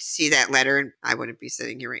didn't see that letter, I wouldn't be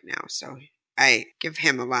sitting here right now. So I give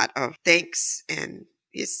him a lot of thanks, and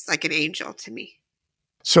he's like an angel to me.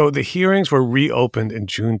 So the hearings were reopened in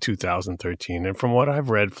June 2013, and from what I've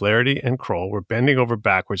read, Flaherty and Kroll were bending over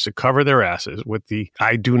backwards to cover their asses with the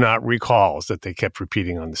I do not recalls that they kept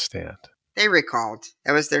repeating on the stand. They recalled.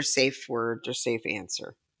 That was their safe word, their safe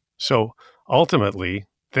answer. So ultimately,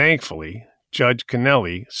 thankfully, Judge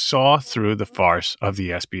Cannelli saw through the farce of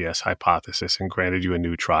the SBS hypothesis and granted you a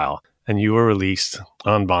new trial. and you were released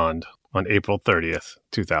on bond on April 30th,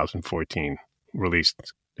 2014,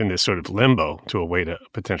 released in this sort of limbo to await a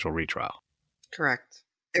potential retrial. Correct.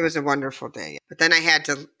 It was a wonderful day. But then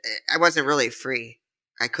I wasn't really free.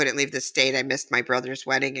 I couldn't leave the state. I missed my brother's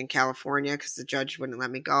wedding in California because the judge wouldn't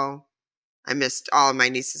let me go. I missed all of my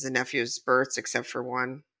nieces and nephews' births except for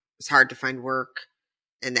one. It was hard to find work.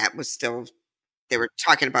 And that was still, they were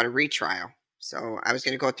talking about a retrial. So I was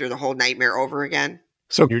going to go through the whole nightmare over again.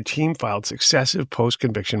 So your team filed successive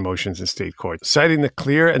post-conviction motions in state court, citing the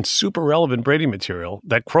clear and super relevant Brady material,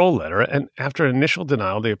 that Kroll letter, and after an initial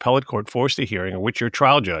denial, the appellate court forced a hearing in which your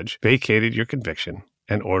trial judge vacated your conviction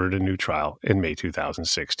and ordered a new trial in May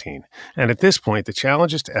 2016. And at this point, the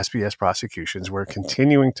challenges to SBS prosecutions were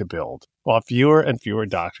continuing to build, while fewer and fewer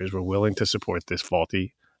doctors were willing to support this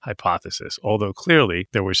faulty hypothesis, although clearly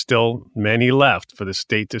there were still many left for the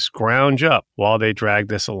state to scrounge up while they dragged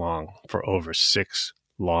this along for over 6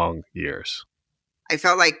 long years. I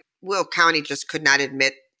felt like Will County just could not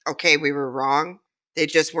admit, okay, we were wrong. They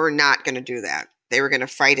just were not going to do that. They were going to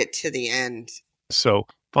fight it to the end. So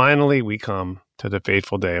finally, we come to the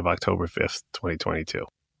fateful day of October 5th, 2022.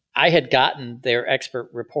 I had gotten their expert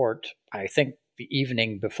report, I think, the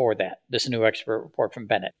evening before that, this new expert report from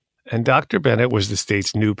Bennett. And Dr. Bennett was the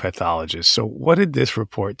state's new pathologist. So what did this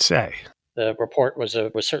report say? The report was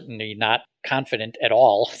certainly not confident at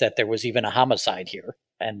all that there was even a homicide here,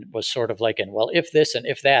 and was sort of like, well, if this and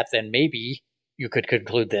if that, then maybe you could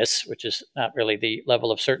conclude this, which is not really the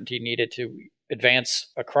level of certainty needed to advance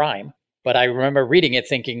a crime. But I remember reading it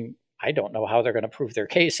thinking, I don't know how they're going to prove their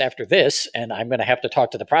case after this, and I'm going to have to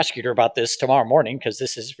talk to the prosecutor about this tomorrow morning because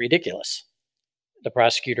this is ridiculous. The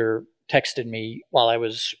prosecutor texted me while I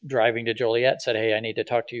was driving to Joliet, said, hey, I need to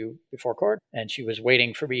talk to you before court. And she was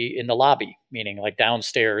waiting for me in the lobby, meaning like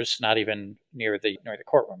downstairs, not even near the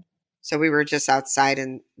courtroom. So we were just outside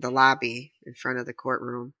in the lobby in front of the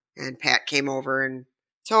courtroom. And Pat came over and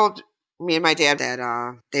told me and my dad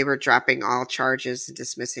that they were dropping all charges and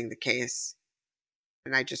dismissing the case.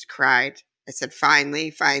 And I just cried. I said,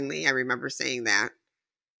 finally, I remember saying that.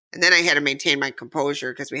 And then I had to maintain my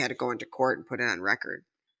composure because we had to go into court and put it on record.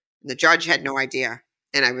 The judge had no idea,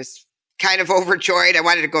 and I was kind of overjoyed. I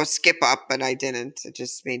wanted to go skip up, but I didn't. I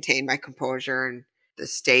just maintained my composure, and the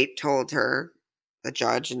state told her, the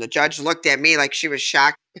judge, and the judge looked at me like she was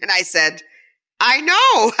shocked, and I said, I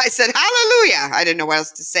know. I said, hallelujah. I didn't know what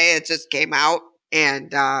else to say. It just came out,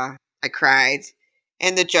 and I cried,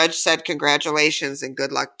 and the judge said, congratulations and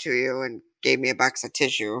good luck to you, and gave me a box of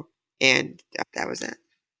tissue, and that was it.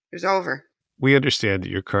 It was over. We understand that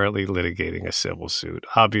you're currently litigating a civil suit.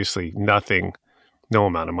 Obviously, no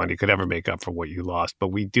amount of money could ever make up for what you lost, but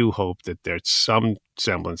we do hope that there's some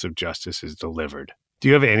semblance of justice is delivered. Do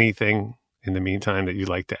you have anything in the meantime that you'd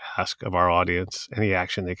like to ask of our audience? Any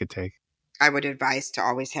action they could take? I would advise to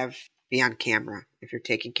always be on camera if you're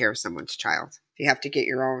taking care of someone's child. If you have to get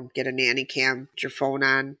your own, get a nanny cam, put your phone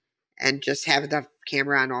on, and just have the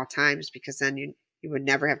camera on all times, because then you would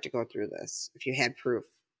never have to go through this if you had proof.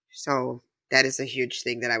 So that is a huge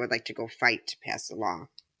thing that I would like to go fight to pass the law.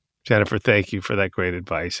 Jennifer, thank you for that great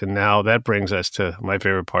advice. And now that brings us to my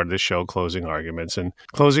favorite part of the show, closing arguments. And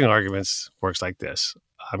closing arguments works like this.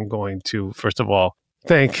 I'm going to, first of all,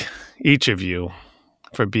 thank each of you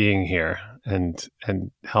for being here and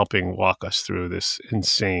helping walk us through this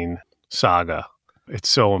insane saga. It's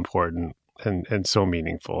so important and so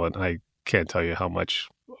meaningful. And I can't tell you how much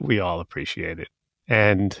we all appreciate it.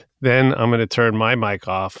 And then I'm going to turn my mic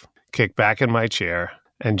off, kick back in my chair,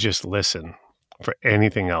 and just listen for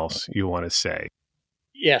anything else you want to say.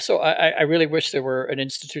 Yeah, so I really wish there were an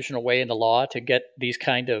institutional way in the law to get these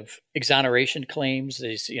kind of exoneration claims,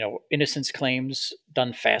 these, innocence claims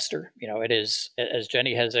done faster. It is, as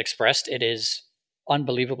Jenny has expressed, it is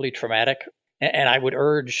unbelievably traumatic. And I would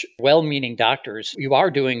urge well-meaning doctors, you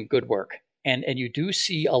are doing good work. And you do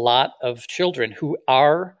see a lot of children who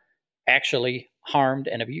are actually harmed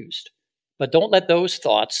and abused. But don't let those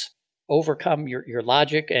thoughts overcome your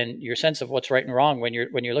logic and your sense of what's right and wrong when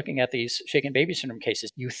you're looking at these shaken baby syndrome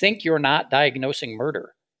cases. You think you're not diagnosing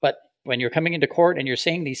murder, but when you're coming into court and you're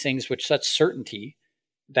saying these things with such certainty,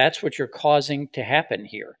 that's what you're causing to happen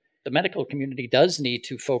here. The medical community does need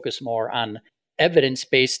to focus more on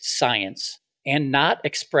evidence-based science and not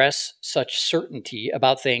express such certainty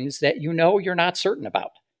about things that you're not certain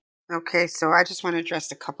about. Okay, so I just want to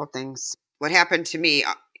address a couple things. What happened to me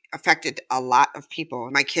affected a lot of people.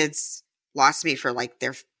 My kids lost me for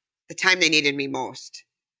the time they needed me most.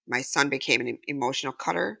 My son became an emotional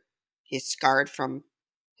cutter. He's scarred from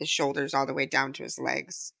his shoulders all the way down to his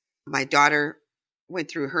legs. My daughter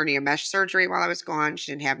went through hernia mesh surgery while I was gone.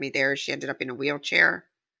 She didn't have me there. She ended up in a wheelchair.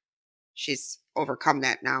 She's overcome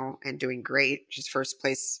that now and doing great. She's first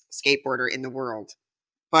place skateboarder in the world.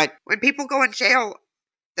 But when people go in jail,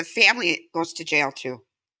 the family goes to jail too,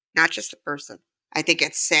 not just the person. I think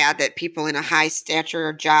it's sad that people in a high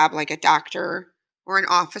stature job like a doctor or an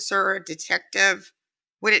officer or a detective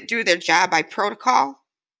wouldn't do their job by protocol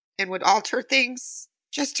and would alter things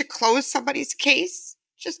just to close somebody's case,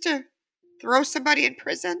 just to throw somebody in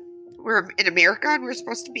prison. We're in America and we're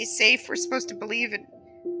supposed to be safe. We're supposed to believe in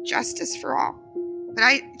justice for all. But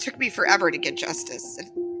it took me forever to get justice.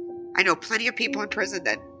 And I know plenty of people in prison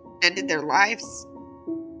that ended their lives.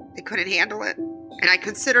 They couldn't handle it. And I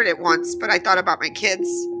considered it once, but I thought about my kids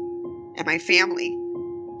and my family.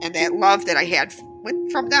 And that love that I had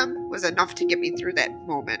from them was enough to get me through that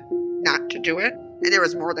moment, not to do it. And there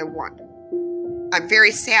was more than one. I'm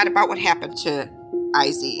very sad about what happened to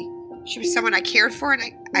IZ. She was someone I cared for and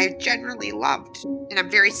I genuinely loved. And I'm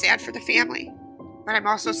very sad for the family. But I'm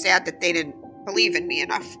also sad that they didn't believe in me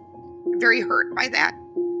enough. I'm very hurt by that.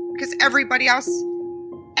 Because everybody else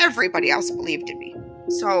believed in me.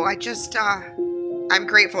 So I'm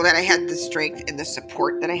grateful that I had the strength and the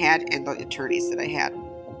support that I had and the attorneys that I had.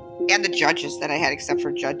 And the judges that I had, except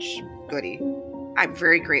for Judge Goody. I'm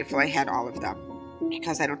very grateful I had all of them.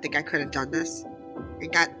 Because I don't think I could have done this.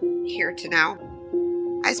 And got here to now.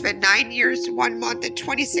 I spent 9 years, 1 month, and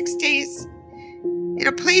 26 days in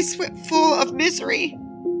a place full of misery.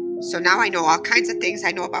 So now I know all kinds of things.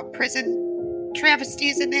 I know about prison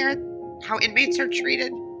travesties in there, how inmates are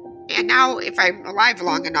treated. And now, if I'm alive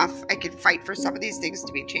long enough, I can fight for some of these things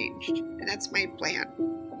to be changed. And that's my plan,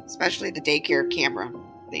 especially the daycare camera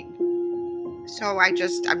thing. So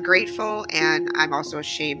I'm grateful, and I'm also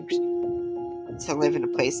ashamed to live in a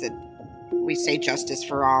place that we say justice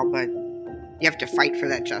for all, but you have to fight for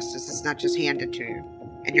that justice. It's not just handed to you.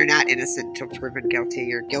 And you're not innocent until proven guilty.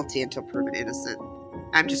 You're guilty until proven innocent.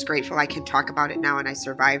 I'm just grateful I can talk about it now, and I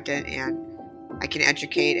survived it, and I can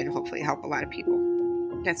educate and hopefully help a lot of people.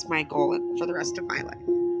 That's my goal for the rest of my life.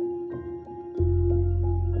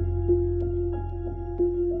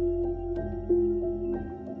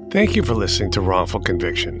 Thank you for listening to Wrongful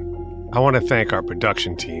Conviction. I want to thank our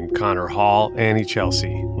production team, Connor Hall, Annie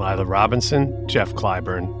Chelsea, Lila Robinson, Jeff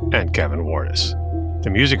Clyburn, and Kevin Wardis. The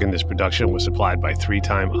music in this production was supplied by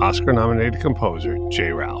 3-time Oscar-nominated composer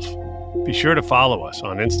Jay Ralph. Be sure to follow us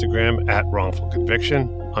on Instagram at Wrongful Conviction,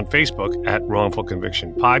 on Facebook at Wrongful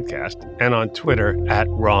Conviction Podcast, and on Twitter at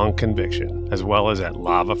Wrong Conviction, as well as at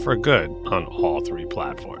Lava for Good on all 3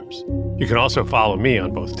 platforms. You can also follow me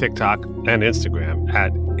on both TikTok and Instagram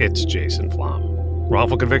at It's Jason Flom.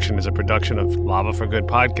 Wrongful Conviction is a production of Lava for Good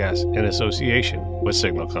Podcast in association with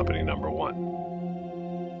Signal Company No. 1.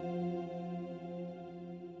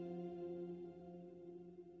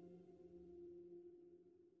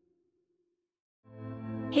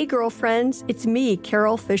 Hey girlfriends, it's me,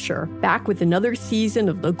 Carol Fisher, back with another season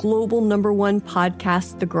of the global #1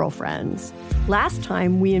 podcast, The Girlfriends. Last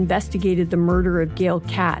time, we investigated the murder of Gail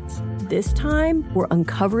Katz. This time, we're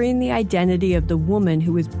uncovering the identity of the woman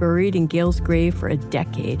who was buried in Gail's grave for a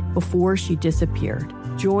decade before she disappeared.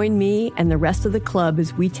 Join me and the rest of the club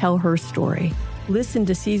as we tell her story. Listen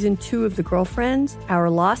to Season 2 of The Girlfriends, Our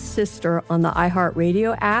Lost Sister on the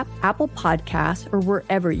iHeartRadio app, Apple Podcasts, or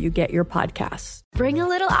wherever you get your podcasts. Bring a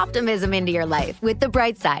little optimism into your life with The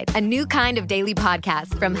Bright Side, a new kind of daily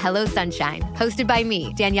podcast from Hello Sunshine, hosted by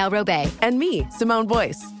me, Danielle Robay. And me, Simone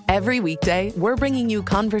Boyce. Every weekday, we're bringing you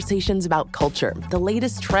conversations about culture, the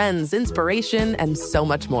latest trends, inspiration, and so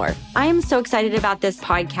much more. I am so excited about this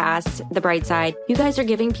podcast, The Bright Side. You guys are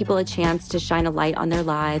giving people a chance to shine a light on their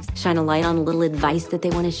lives, shine a light on a little advice that they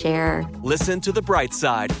want to share. Listen to The Bright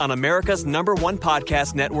Side on America's #1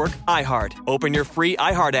 podcast network, iHeart. Open your free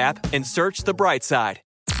iHeart app and search The Bright Side.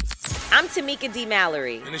 I'm Tamika D.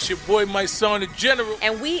 Mallory. And it's your boy, my son, the General.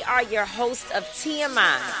 And we are your hosts of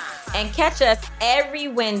TMI. And catch us every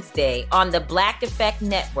Wednesday on the Black Effect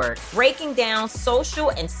Network, breaking down social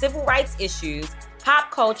and civil rights issues, pop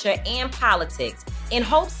culture, and politics in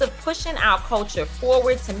hopes of pushing our culture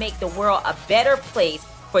forward to make the world a better place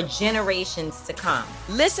for generations to come.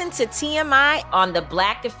 Listen to TMI on the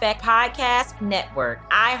Black Effect Podcast Network,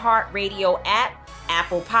 iHeartRadio app,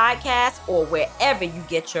 Apple Podcasts, or wherever you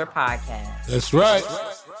get your podcasts. That's right.